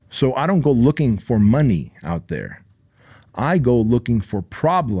So I don't go looking for money out there. I go looking for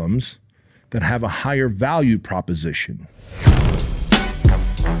problems that have a higher value proposition.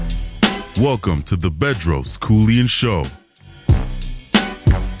 Welcome to the Bedros Keuilian Show.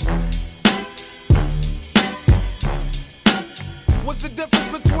 What's the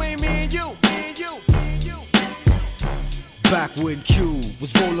difference between me and you? Back when Q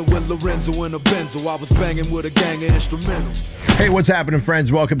was rolling with Lorenzo in a Benzo, I was banging with a gang of instrumentals. Hey, what's happening,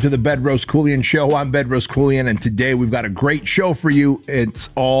 friends? Welcome to the Bedros Keuilian Show. I'm Bedros Keuilian, and today we've got a great show for you. It's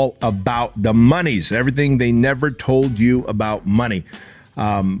all about the monies, everything they never told you about money.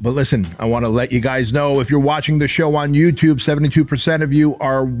 But listen, I want to let you guys know, if you're watching the show on YouTube, 72% of you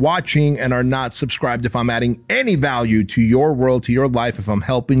are watching and are not subscribed. If I'm adding any value to your world, to your life, if I'm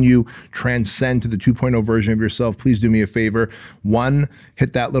helping you transcend to the 2.0 version of yourself, please do me a favor. 1,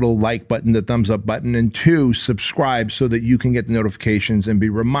 hit that little like button, the thumbs up button, and 2, subscribe so that you can get the notifications and be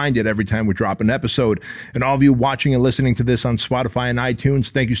reminded every time we drop an episode. And all of you watching and listening to this on Spotify and iTunes,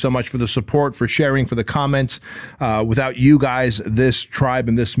 thank you so much for the support, for sharing, for the comments. Without you guys, this tribe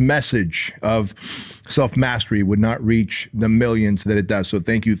and this message of self-mastery would not reach the millions that it does. So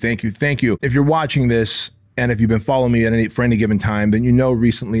thank you, thank you, thank you. If you're watching this, and if you've been following me for any given time, then you know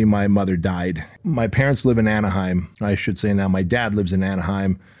recently my mother died. My parents live in Anaheim. I should say now my dad lives in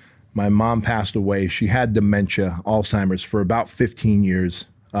Anaheim. My mom passed away. She had dementia, Alzheimer's, for about 15 years.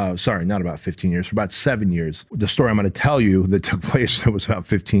 Sorry, not about 15 years, for about 7 years. The story I'm going to tell you that took place was about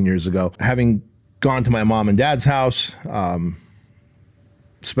 15 years ago. Having gone to my mom and dad's house,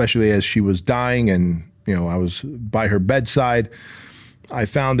 especially as she was dying and, I was by her bedside, I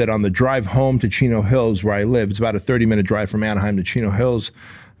found that on the drive home to Chino Hills, where I live, it's about a 30-minute drive from Anaheim to Chino Hills,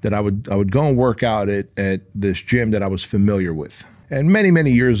 that I would go and work out at this gym that I was familiar with. And many,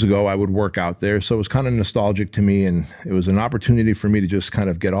 many years ago, I would work out there, so it was kind of nostalgic to me, and it was an opportunity for me to just kind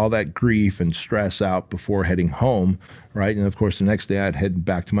of get all that grief and stress out before heading home, right? And of course, the next day, I'd head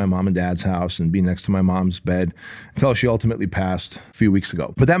back to my mom and dad's house and be next to my mom's bed until she ultimately passed a few weeks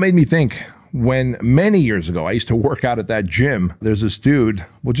ago. But that made me think, when many years ago, I used to work out at that gym, there's this dude,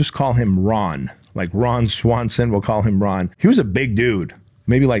 we'll just call him Ron, like Ron Swanson, we'll call him Ron. He was a big dude,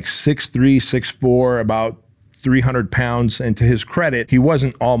 maybe like 6'3", 6'4", about 300 pounds, and to his credit, he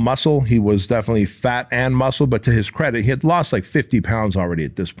wasn't all muscle. He was definitely fat and muscle, but to his credit, he had lost like 50 pounds already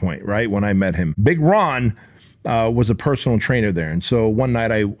at this point, right? When I met him. Big Ron was a personal trainer there. And so one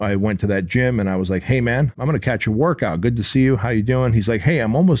night I went to that gym and I was like, hey man, I'm going to catch your workout. Good to see you. How you doing? He's like, hey,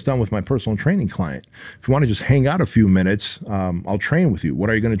 I'm almost done with my personal training client. If you want to just hang out a few minutes, I'll train with you.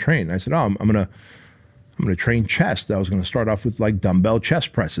 What are you going to train? I said, I'm going to train chest. I was going to start off with like dumbbell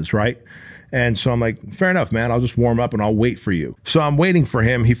chest presses, right? And so I'm like, fair enough, man. I'll just warm up and I'll wait for you. So I'm waiting for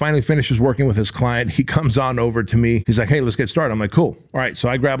him. He finally finishes working with his client. He comes on over to me. He's like, hey, let's get started. I'm like, cool. All right. So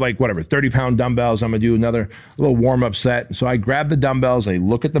I grab like 30-pound dumbbells. I'm going to do another little warm-up set. So I grab the dumbbells. I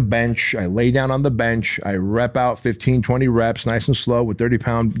look at the bench. I lay down on the bench. I rep out 15, 20 reps, nice and slow with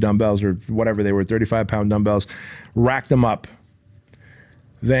 30-pound dumbbells or whatever they were, 35-pound dumbbells. Rack them up.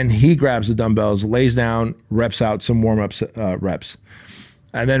 Then he grabs the dumbbells, lays down, reps out some warm-up reps.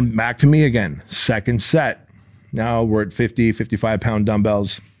 And then back to me again, second set. Now we're at 50, 55-pound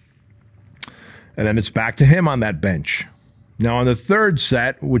dumbbells. And then it's back to him on that bench. Now on the third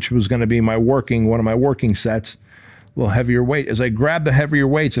set, which was going to be one of my working sets, a little heavier weight. As I grab the heavier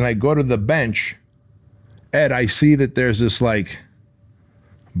weights and I go to the bench, Ed, I see that there's this like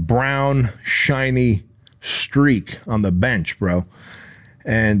brown, shiny streak on the bench, bro.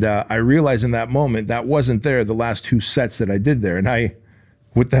 And I realized in that moment that wasn't there the last 2 sets that I did there. And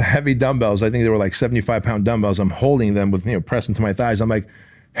with the heavy dumbbells, I think they were like 75-pound dumbbells, I'm holding them with, pressing to my thighs. I'm like,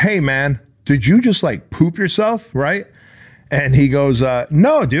 hey man, did you just like poop yourself, right? And he goes,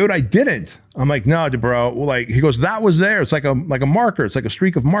 no, dude, I didn't. I'm like, no, bro. Well, like, he goes, that was there. It's like a marker. It's like a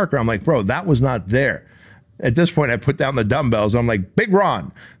streak of marker. I'm like, bro, that was not there. At this point, I put down the dumbbells. I'm like, Big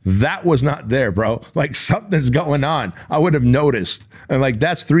Ron, that was not there, bro. Like, something's going on. I would have noticed. And like,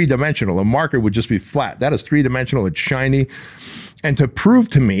 that's 3-dimensional. A marker would just be flat. That is 3-dimensional. It's shiny. And to prove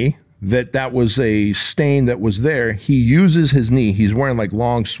to me that that was a stain that was there, he uses his knee. He's wearing like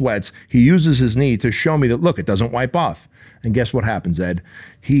long sweats. He uses his knee to show me that, look, it doesn't wipe off. And guess what happens, Ed?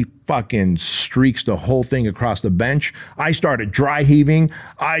 He fucking streaks the whole thing across the bench. I started dry heaving.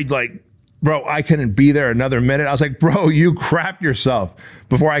 Bro, I couldn't be there another minute. I was like, bro, you crap yourself.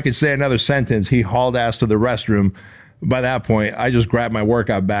 Before I could say another sentence, he hauled ass to the restroom. By that point, I just grabbed my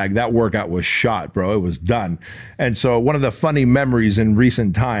workout bag. That workout was shot, bro. It was done. And so one of the funny memories in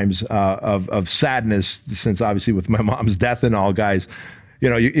recent times of sadness, since obviously with my mom's death and all, guys, you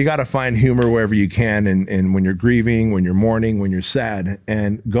know, you got to find humor wherever you can. And when you're grieving, when you're mourning, when you're sad,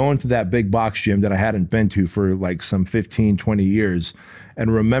 and going to that big box gym that I hadn't been to for like some 15, 20 years,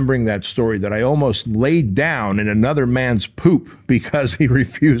 and remembering that story that I almost laid down in another man's poop because he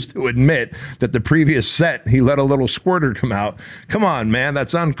refused to admit that the previous set he let a little squirter come out. Come on, man,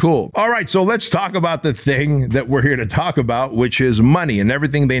 that's uncool. All right, so let's talk about the thing that we're here to talk about, which is money and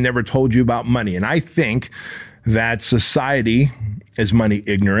everything they never told you about money. And I think that society is money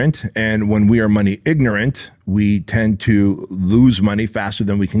ignorant. And when we are money ignorant, we tend to lose money faster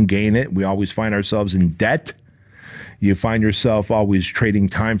than we can gain it. We always find ourselves in debt. You find yourself always trading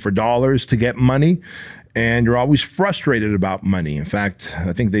time for dollars to get money, and you're always frustrated about money. In fact,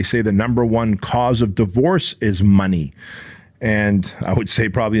 I think they say the number one cause of divorce is money. And I would say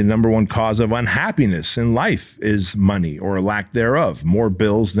probably the number one cause of unhappiness in life is money, or a lack thereof. More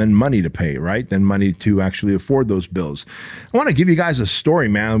bills than money to pay, right? Than money to actually afford those bills. I want to give you guys a story,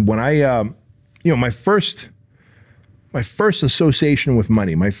 man. When I, my first association with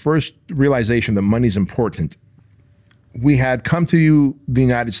money, my first realization that money's important, we had come to the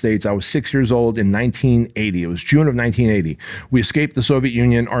United States. I was 6 years old in 1980. It was June of 1980. We escaped the Soviet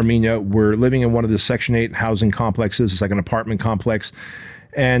Union, Armenia. We're living in one of the Section 8 housing complexes. It's like an apartment complex.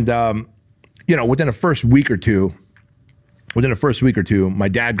 And, within a first week or two, my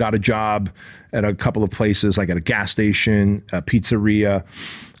dad got a job at a couple of places, like at a gas station, a pizzeria.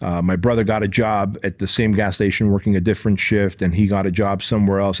 My brother got a job at the same gas station working a different shift, and he got a job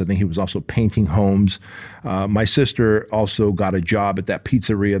somewhere else. I think he was also painting homes. My sister also got a job at that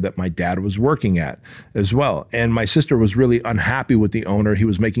pizzeria that my dad was working at as well. And my sister was really unhappy with the owner. He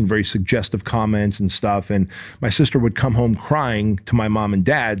was making very suggestive comments and stuff. And my sister would come home crying to my mom and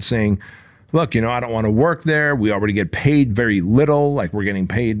dad saying, look, I don't want to work there. We already get paid very little. Like, we're getting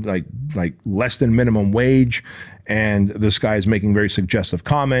paid like less than minimum wage. And this guy is making very suggestive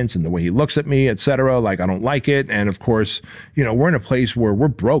comments, and the way he looks at me, et cetera. Like, I don't like it. And of course, we're in a place where we're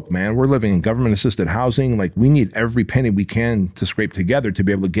broke, man. We're living in government assisted housing. Like, we need every penny we can to scrape together to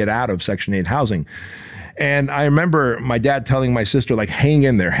be able to get out of Section 8 housing. And I remember my dad telling my sister, like, hang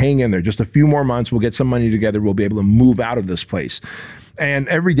in there. Just a few more months. We'll get some money together. We'll be able to move out of this place. And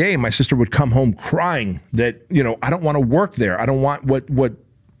every day my sister would come home crying that, I don't want to work there. I don't want what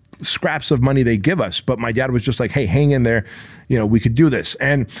scraps of money they give us. But my dad was just like, hey, hang in there. We could do this.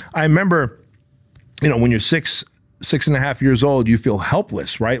 And I remember, when you're six and a half years old, you feel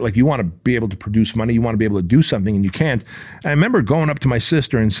helpless, right? Like, you want to be able to produce money. You want to be able to do something, and you can't. And I remember going up to my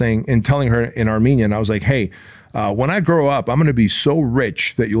sister and telling her in Armenian, I was like, hey, when I grow up, I'm going to be so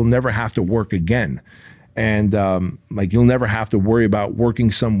rich that you'll never have to work again. And you'll never have to worry about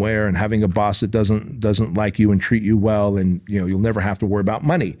working somewhere and having a boss that doesn't like you and treat you well, and you'll never have to worry about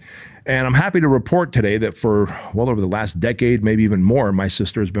money. And I'm happy to report today that for well over the last decade, maybe even more, my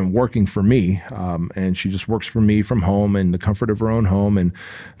sister has been working for me, and she just works for me from home in the comfort of her own home. And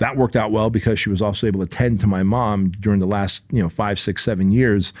that worked out well because she was also able to tend to my mom during the last 5, 6, 7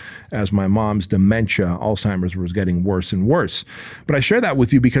 years as my mom's dementia, Alzheimer's, was getting worse and worse. But I share that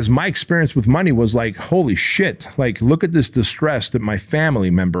with you because my experience with money was like, holy shit, like, look at this distress that my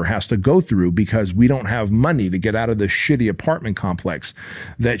family member has to go through because we don't have money to get out of this shitty apartment complex,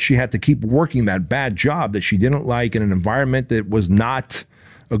 that she had to keep working that bad job that she didn't like in an environment that was not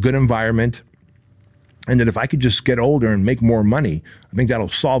a good environment. And that if I could just get older and make more money, I think that'll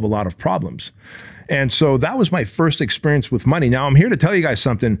solve a lot of problems. And so that was my first experience with money. Now, I'm here to tell you guys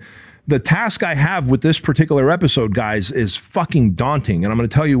something. The task I have with this particular episode, guys, is fucking daunting. And I'm going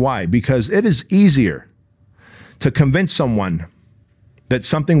to tell you why. Because it is easier to convince someone that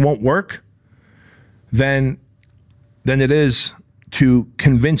something won't work than it is to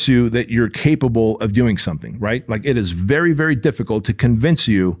convince you that you're capable of doing something, right? Like, it is very, very difficult to convince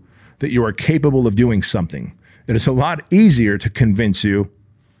you that you are capable of doing something. It is a lot easier to convince you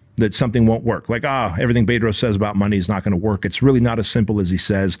that something won't work. Like, everything Bedros says about money is not going to work. It's really not as simple as he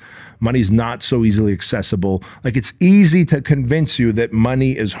says. Money's not so easily accessible. Like, it's easy to convince you that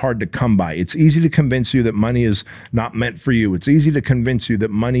money is hard to come by. It's easy to convince you that money is not meant for you. It's easy to convince you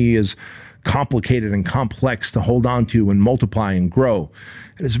that money is complicated and complex to hold on to and multiply and grow.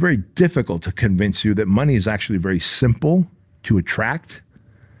 It is very difficult to convince you that money is actually very simple to attract,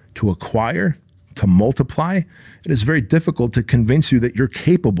 to acquire, to multiply. It is very difficult to convince you that you're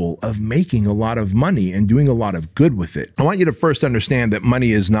capable of making a lot of money and doing a lot of good with it. I want you to first understand that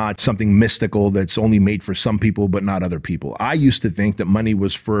money is not something mystical that's only made for some people but not other people. I used to think that money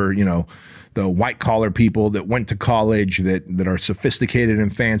was for, the white collar people that went to college, that are sophisticated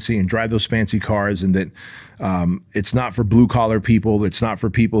and fancy and drive those fancy cars, and that it's not for blue collar people. It's not for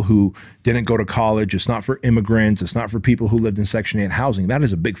people who didn't go to college. It's not for immigrants. It's not for people who lived in Section 8 housing. That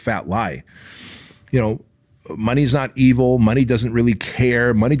is a big fat lie. Money's not evil. Money doesn't really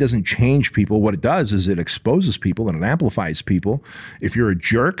care. Money doesn't change people. What it does is it exposes people and it amplifies people. If you're a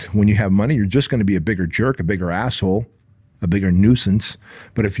jerk, when you have money, you're just going to be a bigger jerk, a bigger asshole, a bigger nuisance.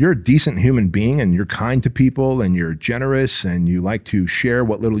 But if you're a decent human being and you're kind to people and you're generous and you like to share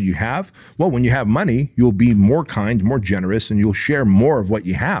what little you have, well, when you have money, you'll be more kind, more generous, and you'll share more of what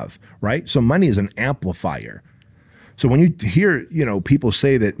you have, right? So money is an amplifier. So when you hear, people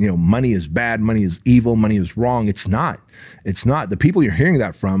say that, money is bad, money is evil, money is wrong, it's not. It's not. The people you're hearing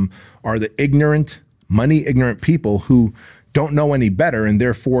that from are the money ignorant people who don't know any better, and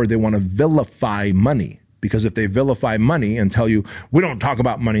therefore they want to vilify money. Because if they vilify money and tell you, we don't talk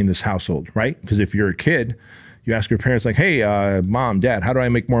about money in this household, right? Because if you're a kid, you ask your parents like, hey, mom, dad, how do I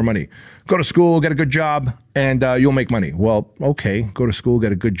make more money? Go to school, get a good job, and you'll make money. Well, okay, go to school,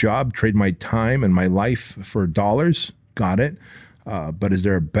 get a good job, trade my time and my life for dollars. Got it. But is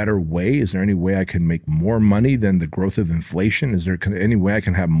there a better way? Is there any way I can make more money than the growth of inflation? Is there any way I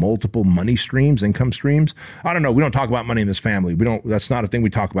can have multiple money streams, income streams? I don't know. We don't talk about money in this family. That's not a thing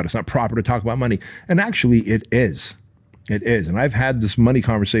we talk about. It's not proper to talk about money. And actually it is. It is. And I've had this money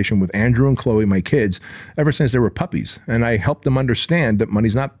conversation with Andrew and Chloe, my kids, ever since they were puppies. And I helped them understand that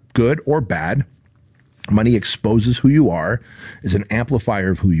money's not good or bad. Money exposes who you are, is an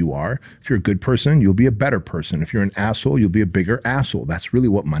amplifier of who you are. If you're a good person, you'll be a better person. If you're an asshole, you'll be a bigger asshole. That's really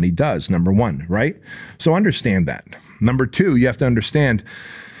what money does, number one, right? So understand that. Number two, you have to understand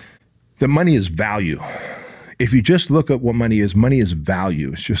that money is value. If you just look at what money is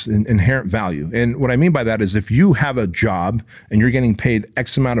value. It's just an inherent value. And what I mean by that is if you have a job and you're getting paid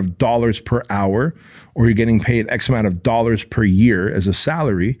X amount of dollars per hour, or you're getting paid X amount of dollars per year as a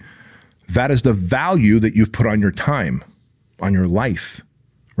salary, that is the value that you've put on your time, on your life,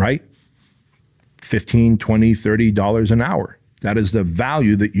 right? $15, $20, $30 an hour. That is the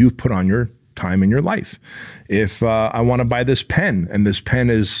value that you've put on your time in your life. If I want to buy this pen and this pen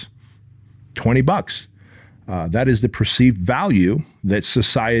is $20, that is the perceived value that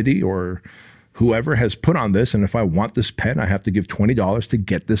society or whoever has put on this. And if I want this pen, I have to give $20 to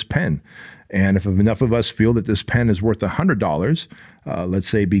get this pen. And if enough of us feel that this pen is worth $100, let's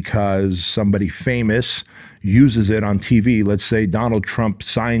say because somebody famous uses it on TV, let's say Donald Trump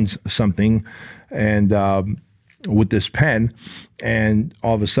signs something and with this pen, and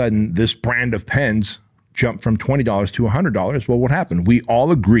all of a sudden this brand of pens jump from $20 to $100. Well, what happened? We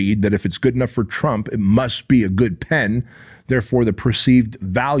all agreed that if it's good enough for Trump, it must be a good pen. Therefore, the perceived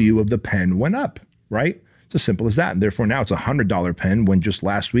value of the pen went up, right? It's as simple as that. And therefore, now it's a $100 pen when just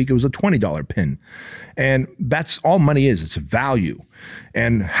last week it was a $20 pen. And that's all money is. It's value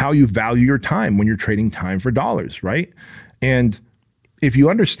and how you value your time when you're trading time for dollars, right? And if you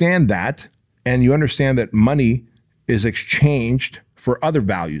understand that, and you understand that money is exchanged for other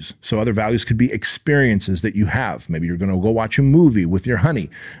values. So other values could be experiences that you have. Maybe you're going to go watch a movie with your honey.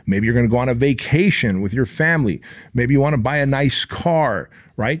 Maybe you're going to go on a vacation with your family. Maybe you want to buy a nice car,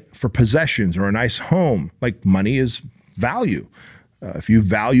 right? For possessions or a nice home. Like money is value. If you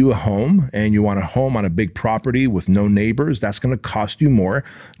value a home and you want a home on a big property with no neighbors, that's going to cost you more.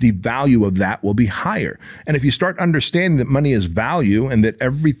 The value of that will be higher. And if you start understanding that money is value and that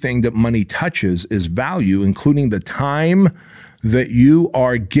everything that money touches is value, including the time that you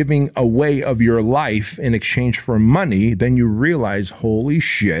are giving away of your life in exchange for money, then you realize, holy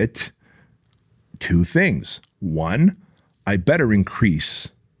shit, two things. One, I better increase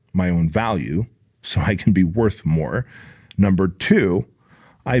my own value so I can be worth more. Number two,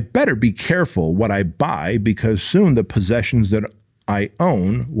 I better be careful what I buy because soon the possessions that I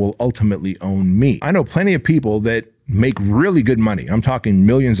own will ultimately own me. I know plenty of people that make really good money. I'm talking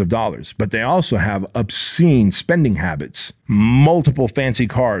millions of dollars, but they also have obscene spending habits, multiple fancy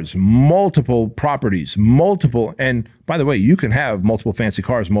cars, multiple properties, and by the way, you can have multiple fancy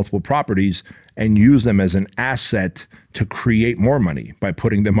cars, multiple properties, and use them as an asset to create more money by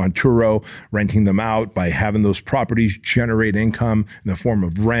putting them on Turo, renting them out, by having those properties generate income in the form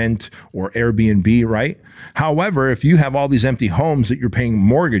of rent or Airbnb, right? However, if you have all these empty homes that you're paying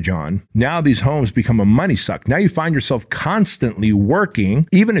mortgage on, now these homes become a money suck. Now you find yourself constantly working,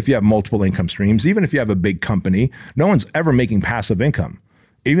 even if you have multiple income streams, even if you have a big company, no one's ever making passive income.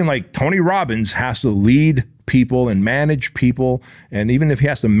 Even like Tony Robbins has to lead people and manage people. And even if he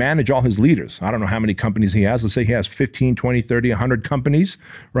has to manage all his leaders, I don't know how many companies he has. Let's say he has 15, 20, 30, 100 companies,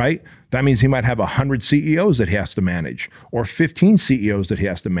 right? That means he might have 100 CEOs that he has to manage, or 15 CEOs that he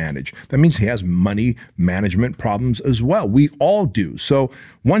has to manage. That means he has money management problems as well. We all do. So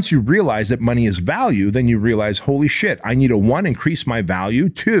once you realize that money is value, then you realize, holy shit, I need to, one, increase my value.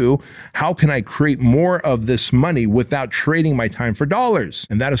 Two, how can I create more of this money without trading my time for dollars?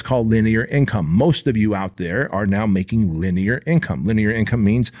 And that is called linear income. Most of you out there are now making linear income. Linear income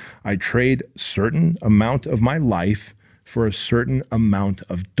means I trade a certain amount of my life for a certain amount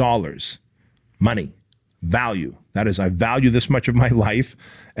of dollars, money, value. That is, I value this much of my life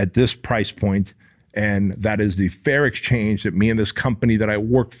at this price point, and that is the fair exchange that me and this company that I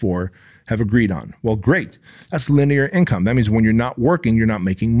work for have agreed on. Well, great. That's linear income. That means when you're not working, you're not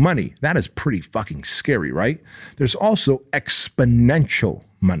making money. That is pretty fucking scary, right? There's also exponential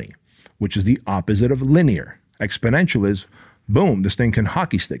money, which is the opposite of linear. Exponential is, boom, this thing can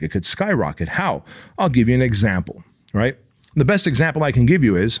hockey stick. It could skyrocket. How? I'll give you an example. Right? The best example I can give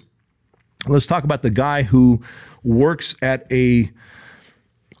you is, let's talk about the guy who works at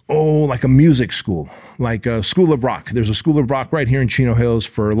like a music school, like a School of Rock. There's a School of Rock right here in Chino Hills.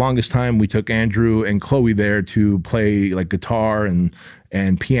 For the longest time, we took Andrew and Chloe there to play like guitar and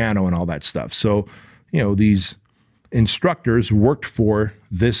piano and all that stuff. So, these instructors worked for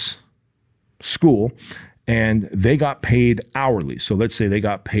this school and they got paid hourly. So let's say they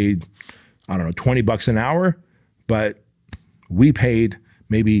got paid, I don't know, $20 an hour. But we paid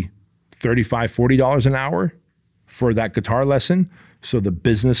maybe $35, $40 an hour for that guitar lesson. So the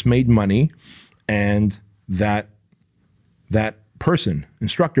business made money and that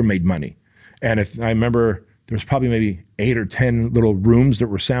instructor made money. And if I remember, there was probably maybe 8 or 10 little rooms that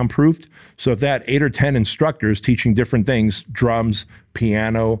were soundproofed. So if they had 8 or 10 instructors teaching different things, drums,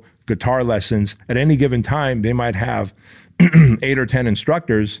 piano, guitar lessons, at any given time, they might have 8 or 10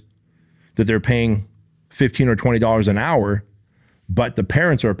 instructors that they're paying $15 or $20 an hour, but the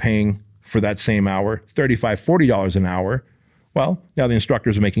parents are paying for that same hour $35, $40 an hour. Well, now the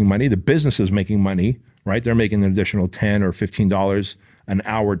instructors are making money, the business is making money, right? They're making an additional $10 or $15 an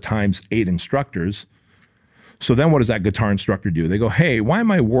hour times 8 instructors. So then what does that guitar instructor do? They go, hey, why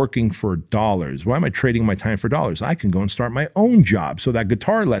am I working for dollars? Why am I trading my time for dollars? I can go and start my own job. So that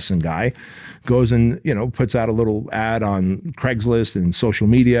guitar lesson guy goes and, puts out a little ad on Craigslist and social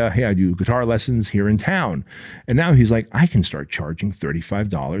media. Hey, I do guitar lessons here in town. And now he's like, I can start charging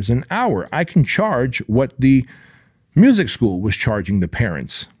 $35 an hour. I can charge what the music school was charging the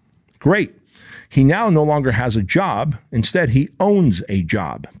parents. Great. He now no longer has a job. Instead, he owns a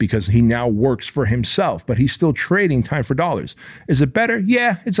job because he now works for himself, but he's still trading time for dollars. Is it better?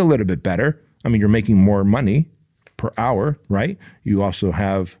 Yeah, it's a little bit better. I mean, you're making more money per hour, right? You also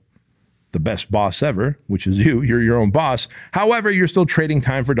have the best boss ever, which is you. You're your own boss. However, you're still trading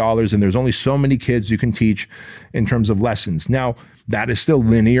time for dollars, and there's only so many kids you can teach in terms of lessons. Now, that is still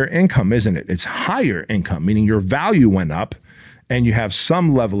linear income, isn't it? It's higher income, meaning your value went up, and you have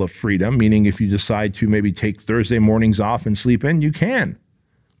some level of freedom, meaning if you decide to maybe take Thursday mornings off and sleep in, you can.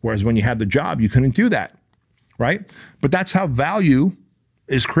 Whereas when you had the job, you couldn't do that, right? But that's how value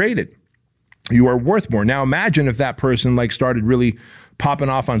is created. You are worth more. Now imagine if that person started really popping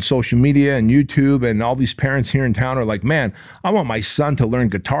off on social media and YouTube, and all these parents here in town are like, man, I want my son to learn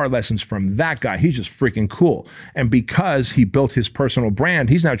guitar lessons from that guy. He's just freaking cool. And because he built his personal brand,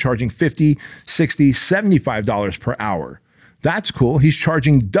 he's now charging $50, $60, $75 per hour. That's cool. He's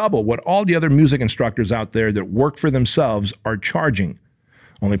charging double what all the other music instructors out there that work for themselves are charging.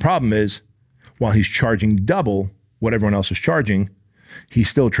 Only problem is, while he's charging double what everyone else is charging, he's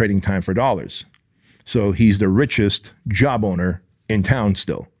still trading time for dollars. So he's the richest job owner in town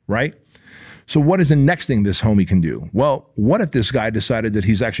still, right? So what is the next thing this homie can do? Well, what if this guy decided that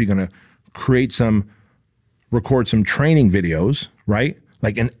he's actually going to record some training videos, right?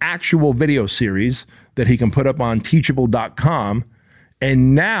 Like an actual video series that he can put up on teachable.com.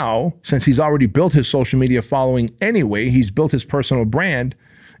 And now, since he's already built his social media following anyway, he's built his personal brand.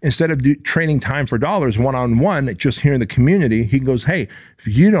 Instead of trading time for dollars one-on-one, just here in the community, he goes, hey, if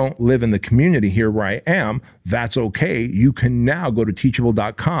you don't live in the community here where I am, that's okay. You can now go to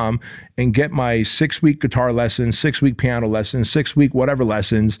teachable.com and get my 6-week guitar lessons, 6-week piano lessons, 6-week whatever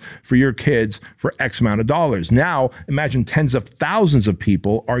lessons for your kids for X amount of dollars. Now, imagine tens of thousands of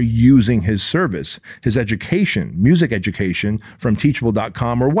people are using his service, his education, music education from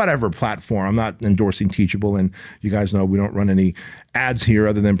teachable.com or whatever platform. I'm not endorsing Teachable, and you guys know we don't run any ads here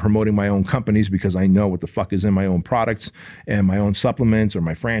other than than promoting my own companies because I know what the fuck is in my own products and my own supplements or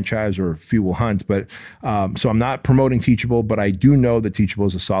my franchise or Fuel Hunt. But so I'm not promoting Teachable, but I do know that Teachable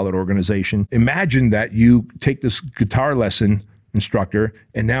is a solid organization. Imagine that you take this guitar lesson instructor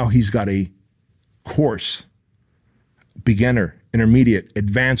and now he's got a course, beginner, intermediate,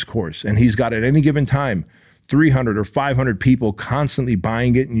 advanced course, and he's got at any given time 300 or 500 people constantly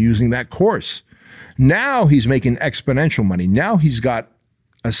buying it and using that course. Now he's making exponential money. Now he's got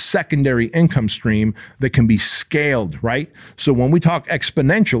a secondary income stream that can be scaled, right? So when we talk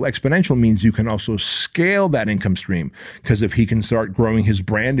exponential means you can also scale that income stream, because if he can start growing his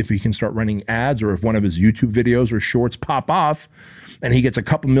brand, if he can start running ads, or if one of his YouTube videos or shorts pop off and he gets a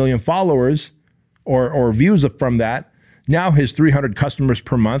couple million followers or views from that, now his 300 customers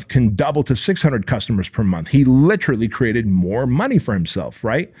per month can double to 600 customers per month. He literally created more money for himself,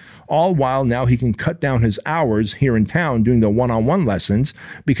 right? All while now he can cut down his hours here in town doing the one-on-one lessons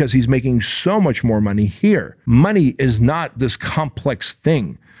because he's making so much more money here. Money is not this complex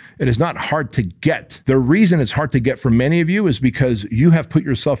thing. It is not hard to get. The reason it's hard to get for many of you is because you have put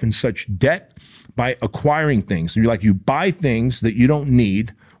yourself in such debt by acquiring things. You buy things that you don't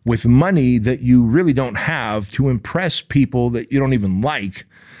need with money that you really don't have to impress people that you don't even like.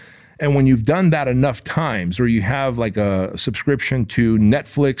 And when you've done that enough times, or you have like a subscription to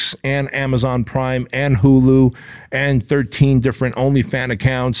Netflix and Amazon Prime and Hulu and 13 different OnlyFans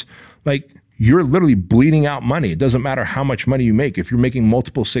accounts, like you're literally bleeding out money. It doesn't matter how much money you make. If you're making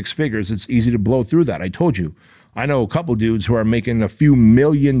multiple six figures, it's easy to blow through that. I told you. I know a couple dudes who are making a few $1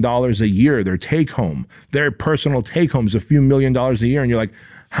 million a year, their take home, their personal take home is a few $1 million a year. And you're like,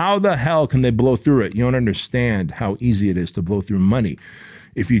 how the hell can they blow through it? You don't understand how easy it is to blow through money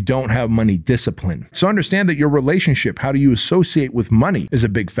if you don't have money discipline. So understand that your relationship, how do you associate with money, is a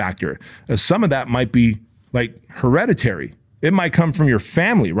big factor. Some of that might be like hereditary. It might come from your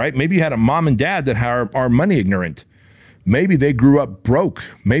family, right? Maybe you had a mom and dad that are money ignorant. Maybe they grew up broke.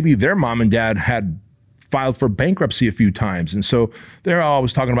 Maybe their mom and dad had filed for bankruptcy a few times. And so they're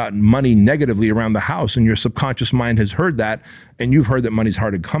always talking about money negatively around the house, and your subconscious mind has heard that, and you've heard that money's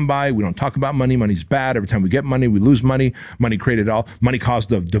hard to come by. We don't talk about money. Money's bad. Every time we get money, we lose money. Money created all. Money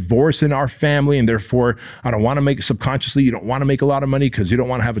caused a divorce in our family, and therefore I don't want to make, subconsciously, you don't want to make a lot of money because you don't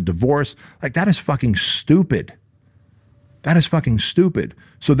want to have a divorce. Like, that is fucking stupid. That is fucking stupid.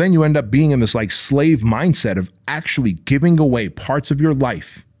 So then you end up being in this like slave mindset of actually giving away parts of your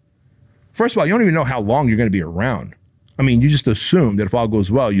life. First of all, you don't even know how long you're going to be around. I mean, you just assume that if all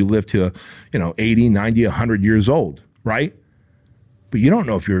goes well, you live to, 80, 90, 100 years old, right? But you don't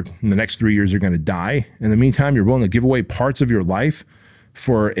know if you're in the next 3 years you're going to die. In the meantime, you're willing to give away parts of your life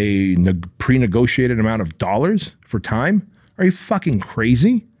for a pre-negotiated amount of dollars for time? Are you fucking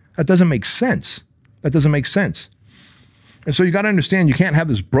crazy? That doesn't make sense. That doesn't make sense. And so you got to understand, you can't have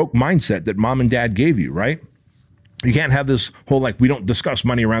this broke mindset that mom and dad gave you, right? You can't have this whole, like, we don't discuss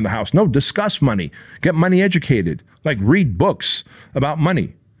money around the house. No, discuss money. Get money educated. Like, read books about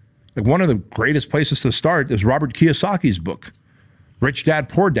money. Like, one of the greatest places to start is Robert Kiyosaki's book, Rich Dad,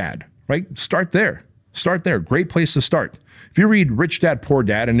 Poor Dad, right? Start there. Start there. Great place to start. If you read Rich Dad, Poor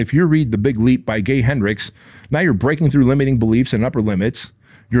Dad, and if you read The Big Leap by Gay Hendricks, now you're breaking through limiting beliefs and upper limits.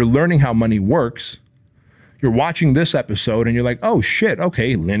 You're learning how money works. You're watching this episode and you're like, oh shit,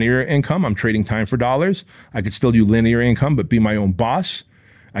 okay, linear income. I'm trading time for dollars. I could still do linear income, but be my own boss.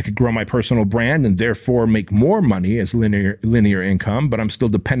 I could grow my personal brand and therefore make more money as linear income, but I'm still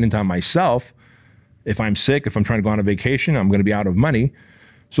dependent on myself. If I'm sick, if I'm trying to go on a vacation, I'm going to be out of money.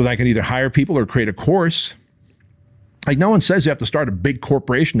 So that I can either hire people or create a course. Like, no one says you have to start a big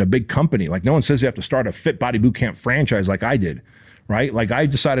corporation, a big company. Like, no one says you have to start a Fit Body Bootcamp franchise like I did. Right? Like, I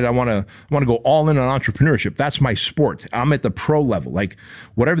decided I want to go all in on entrepreneurship. That's my sport. I'm at the pro level. Like,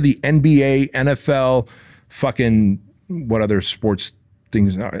 whatever the NBA, NFL, fucking, what other sports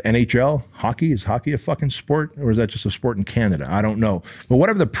things, NHL, hockey, is hockey a fucking sport? Or is that just a sport in Canada? I don't know. But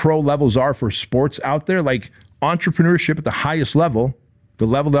whatever the pro levels are for sports out there, like entrepreneurship at the highest level, the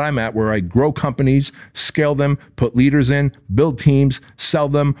level that I'm at, where I grow companies, scale them, put leaders in, build teams, sell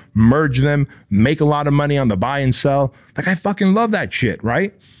them, merge them, make a lot of money on the buy and sell. Like, I fucking love that shit,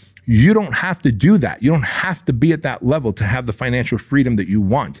 right? You don't have to do that. You don't have to be at that level to have the financial freedom that you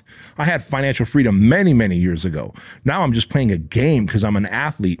want. I had financial freedom many, many years ago. Now I'm just playing a game because I'm an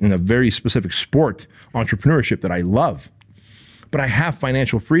athlete in a very specific sport, entrepreneurship, that I love. But I have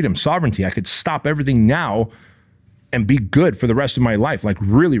financial freedom, sovereignty. I could stop everything now and be good for the rest of my life, like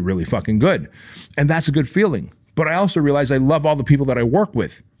really, really fucking good. And that's a good feeling. But I also realize I love all the people that I work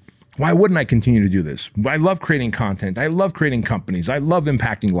with. Why wouldn't I continue to do this? I love creating content. I love creating companies. I love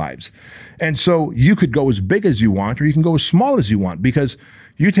impacting lives. And so you could go as big as you want, or you can go as small as you want, because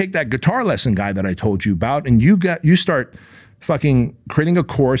you take that guitar lesson guy that I told you about, and you start fucking creating a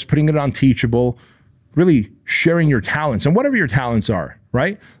course, putting it on Teachable, really sharing your talents and whatever your talents are,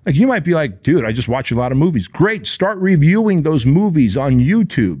 right? Like you might be like, dude, I just watch a lot of movies. Great, start reviewing those movies on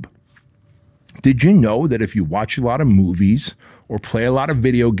YouTube. Did you know that if you watch a lot of movies or play a lot of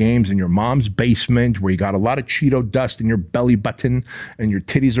video games in your mom's basement where you got a lot of Cheeto dust in your belly button and your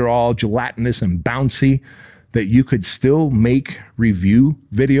titties are all gelatinous and bouncy, that you could still make review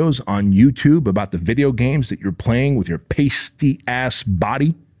videos on YouTube about the video games that you're playing with your pasty ass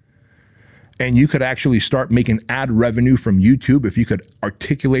body? And you could actually start making ad revenue from YouTube if you could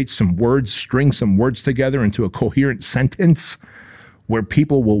articulate some words, string some words together into a coherent sentence where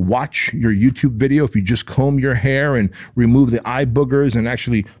people will watch your YouTube video if you just comb your hair and remove the eye boogers and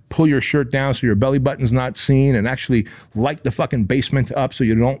actually pull your shirt down so your belly button's not seen and actually light the fucking basement up so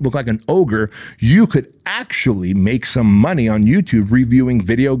you don't look like an ogre. You could actually make some money on YouTube reviewing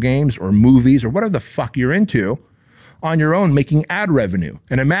video games or movies or whatever the fuck you're into on your own, making ad revenue.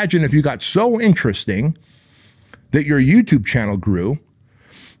 And imagine if you got so interesting that your YouTube channel grew,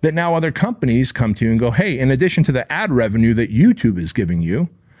 that now other companies come to you and go, hey, in addition to the ad revenue that YouTube is giving you,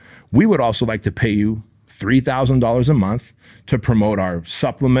 we would also like to pay you $3,000 a month to promote our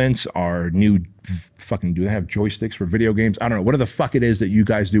supplements, our new fucking, do they have joysticks for video games? I don't know. What the fuck it is that you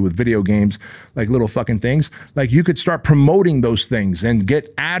guys do with video games, like little fucking things. Like you could start promoting those things and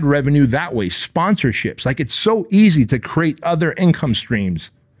get ad revenue that way, sponsorships. Like it's so easy to create other income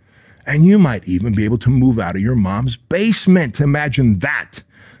streams. And you might even be able to move out of your mom's basement. Imagine that.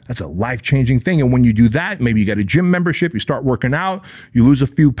 That's a life-changing thing. And when you do that, maybe you get a gym membership, you start working out, you lose a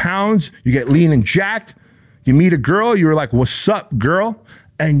few pounds, you get lean and jacked, you meet a girl, you're like, what's up, girl?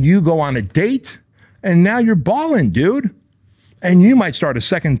 And you go on a date, and now you're balling, dude. And you might start a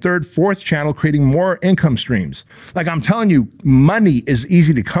second, third, fourth channel creating more income streams. Like I'm telling you, money is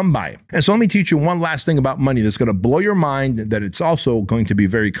easy to come by. And so let me teach you one last thing about money that's going to blow your mind, that it's also going to be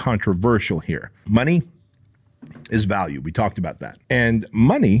very controversial here. Money is value. We talked about that. And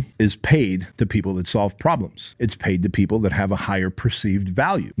money is paid to people that solve problems. It's paid to people that have a higher perceived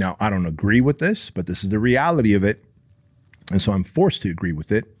value. Now, I don't agree with this, but this is the reality of it. And so I'm forced to agree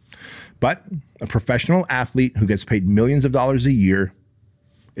with it. But a professional athlete who gets paid millions of dollars a year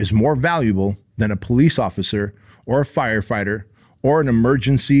is more valuable than a police officer or a firefighter or an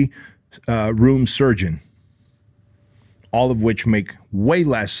emergency room surgeon, all of which make way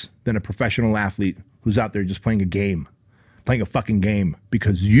less than a professional athlete who's out there just playing a fucking game,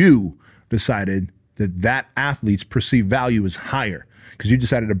 because you decided that that athlete's perceived value is higher because you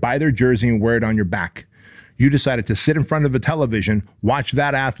decided to buy their jersey and wear it on your back. You decided to sit in front of a television, watch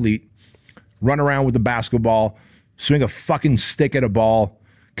that athlete run around with the basketball, swing a fucking stick at a ball,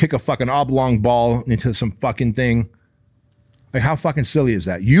 kick a fucking oblong ball into some fucking thing. Like, how fucking silly is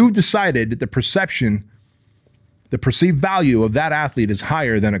that? You decided that the perceived value of that athlete is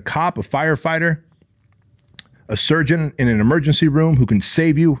higher than a cop, a firefighter, a surgeon in an emergency room who can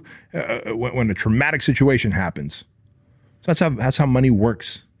save you when a traumatic situation happens. So that's how money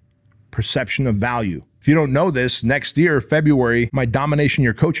works. Perception of value. If you don't know this, next year, February, my Domination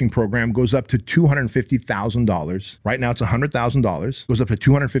Your Coaching program goes up to $250,000. Right now it's $100,000. Goes up to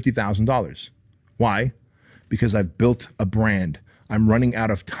 $250,000. Why? Because I've built a brand. I'm running out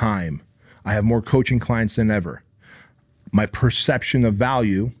of time. I have more coaching clients than ever. My perception of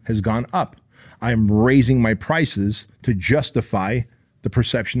value has gone up. I am raising my prices to justify the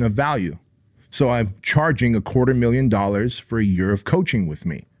perception of value. So I'm charging $250,000 for a year of coaching with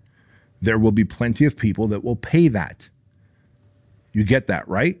me. There will be plenty of people that will pay that. You get that,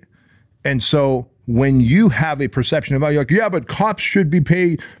 right? And so when you have a perception of value, like, yeah, but cops should be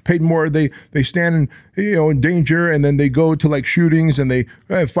paid more. They stand in danger, and then they go to like shootings, and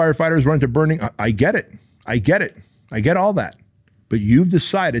firefighters run to burning. I get it. I get all that. But you've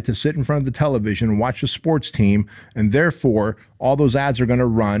decided to sit in front of the television and watch a sports team, and therefore all those ads are going to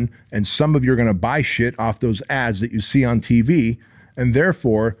run, and some of you are going to buy shit off those ads that you see on TV, and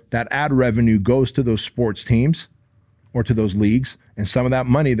therefore that ad revenue goes to those sports teams or to those leagues, and some of that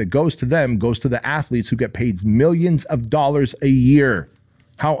money that goes to them goes to the athletes who get paid millions of dollars a year.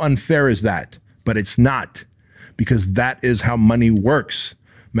 How unfair is that? But it's not, because that is how money works.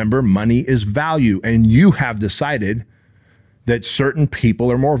 Remember, money is value, and you have decided that certain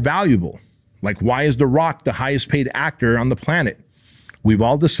people are more valuable. Like, why is The Rock the highest paid actor on the planet? We've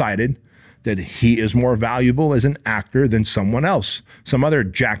all decided that he is more valuable as an actor than someone else, some other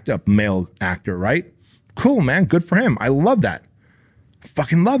jacked up male actor, right? Cool, man, good for him. I love that.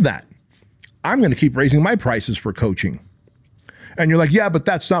 Fucking love that. I'm going to keep raising my prices for coaching. And you're like, yeah, but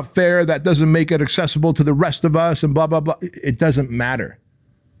that's not fair. That doesn't make it accessible to the rest of us and blah, blah, blah. It doesn't matter.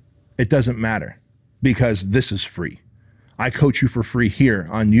 It doesn't matter because this is free. I coach you for free here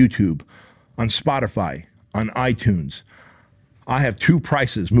on YouTube, on Spotify, on iTunes. I have two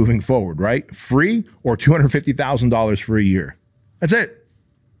prices moving forward, right? Free or $250,000 for a year. That's it.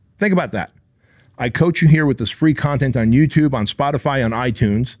 Think about that. I coach you here with this free content on YouTube, on Spotify, on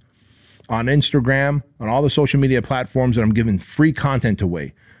iTunes, on Instagram, on all the social media platforms, and I'm giving free content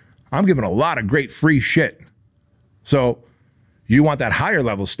away. I'm giving a lot of great free shit. So you want that higher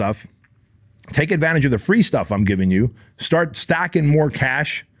level stuff, take advantage of the free stuff I'm giving you, start stacking more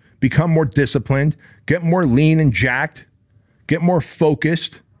cash, become more disciplined, get more lean and jacked, get more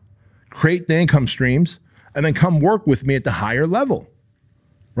focused, create the income streams, and then come work with me at the higher level,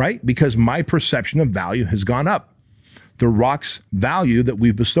 right? Because my perception of value has gone up. The Rock's value that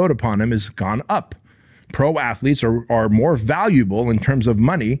we've bestowed upon him has gone up. Pro athletes are more valuable in terms of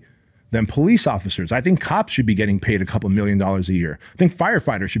money than police officers. I think cops should be getting paid a couple $1 million a year. I think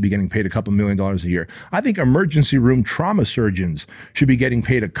firefighters should be getting paid a couple $1 million a year. I think emergency room trauma surgeons should be getting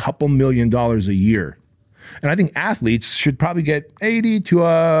paid a couple $1 million a year. And I think athletes should probably get $80,000 to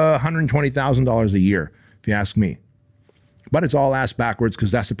 $120,000 a year, if you ask me. But it's all ass backwards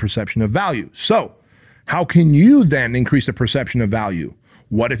because that's the perception of value. So how can you then increase the perception of value?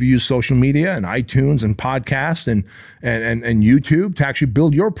 What if you use social media and iTunes and podcasts and YouTube to actually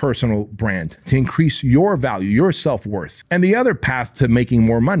build your personal brand, to increase your value, your self-worth? And the other path to making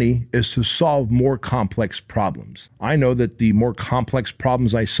more money is to solve more complex problems. I know that the more complex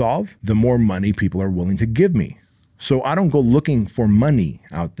problems I solve, the more money people are willing to give me. So I don't go looking for money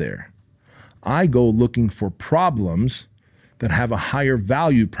out there. I go looking for problems that have a higher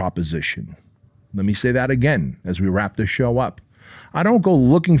value proposition. Let me say that again as we wrap the show up. I don't go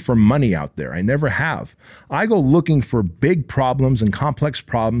looking for money out there. I never have. I go looking for big problems and complex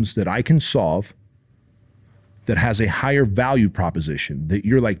problems that I can solve that has a higher value proposition, that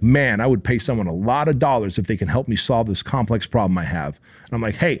you're like, man, I would pay someone a lot of dollars if they can help me solve this complex problem I have. And I'm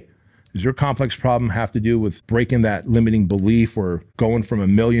like, hey, does your complex problem have to do with breaking that limiting belief or going from $1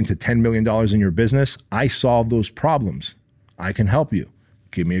 million to $10 million in your business? I solve those problems. I can help you.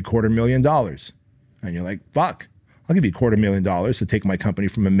 Give me $250,000. And you're like, fuck, I'll give you $250,000 to take my company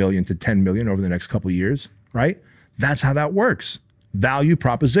from $1 million to $10 million over the next couple of years, right? That's how that works. Value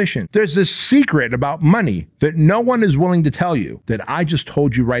proposition. There's this secret about money that no one is willing to tell you that I just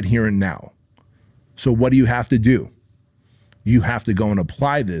told you right here and now. So what do you have to do? You have to go and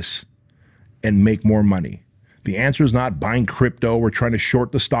apply this and make more money. The answer is not buying crypto or trying to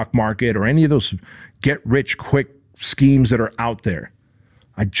short the stock market or any of those get rich quick schemes that are out there.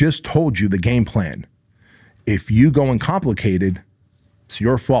 I just told you the game plan. If you go uncomplicated, it's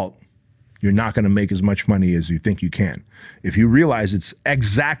your fault. You're not going to make as much money as you think you can. If you realize it's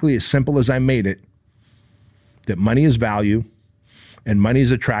exactly as simple as I made it, that money is value and money is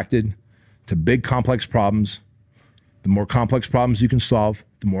attracted to big complex problems, the more complex problems you can solve,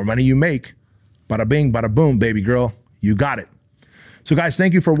 the more money you make. Bada bing, bada boom, baby girl, you got it. So guys,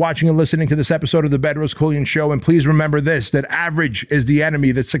 thank you for watching and listening to this episode of the Bedros Keuilian Show. And please remember this, that average is the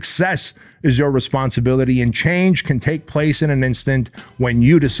enemy, that success is your responsibility, and change can take place in an instant when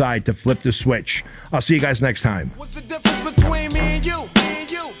you decide to flip the switch. I'll see you guys next time. What's the difference between me and you?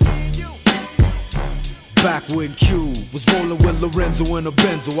 Back when Q was rolling with Lorenzo in a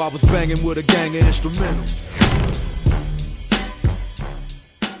Benzo, I was banging with a gang of instrumentals.